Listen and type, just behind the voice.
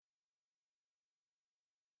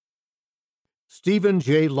Stephen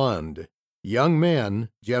J. Lund, Young Men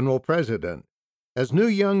General President. As new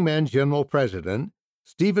Young Men General President,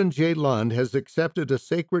 Stephen J. Lund has accepted a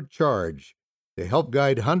sacred charge to help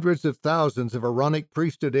guide hundreds of thousands of Aaronic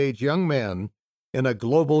priesthood-age young men in a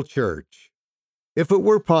global church. If it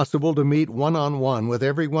were possible to meet one-on-one with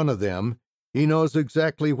every one of them, he knows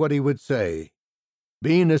exactly what he would say.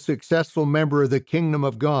 Being a successful member of the kingdom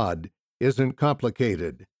of God isn't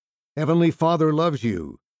complicated. Heavenly Father loves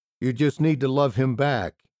you. You just need to love him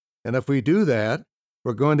back. And if we do that,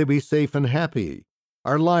 we're going to be safe and happy.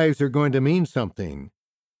 Our lives are going to mean something.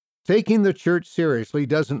 Taking the church seriously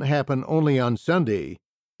doesn't happen only on Sunday.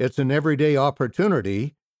 It's an everyday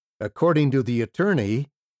opportunity, according to the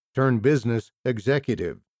attorney turned business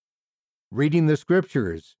executive. Reading the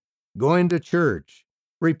scriptures, going to church,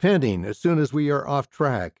 repenting as soon as we are off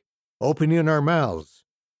track, opening our mouths,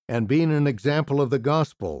 and being an example of the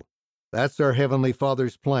gospel. That's our Heavenly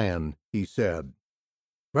Father's plan, he said.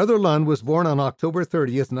 Brother Lund was born on October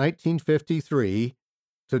 30th, 1953,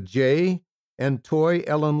 to J. and Toy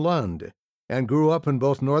Ellen Lund, and grew up in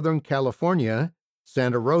both Northern California,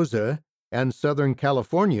 Santa Rosa, and Southern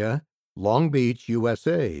California, Long Beach,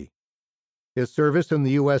 USA. His service in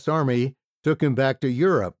the U.S. Army took him back to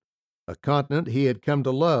Europe, a continent he had come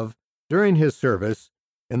to love during his service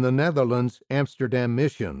in the Netherlands Amsterdam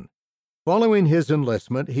mission. Following his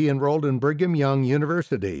enlistment, he enrolled in Brigham Young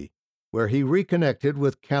University, where he reconnected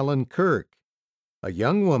with Callan Kirk, a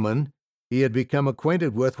young woman he had become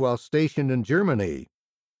acquainted with while stationed in Germany.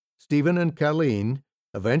 Stephen and Colleen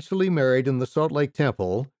eventually married in the Salt Lake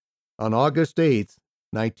Temple on August 8,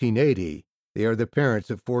 1980. They are the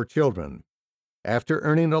parents of 4 children. After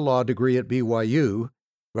earning a law degree at BYU,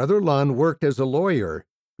 Brother Lund worked as a lawyer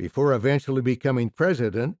before eventually becoming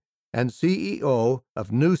president and CEO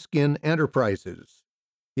of Nu Skin Enterprises.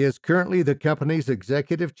 He is currently the company's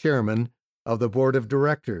executive chairman of the board of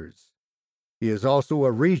directors. He is also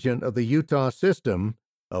a regent of the Utah System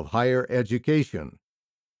of Higher Education.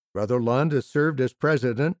 Brother Lund has served as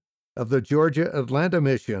president of the Georgia Atlanta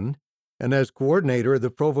Mission and as coordinator of the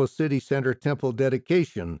Provo City Center Temple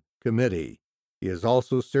Dedication Committee. He has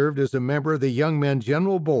also served as a member of the Young Men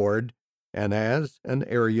General Board and as an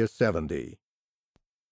Area 70.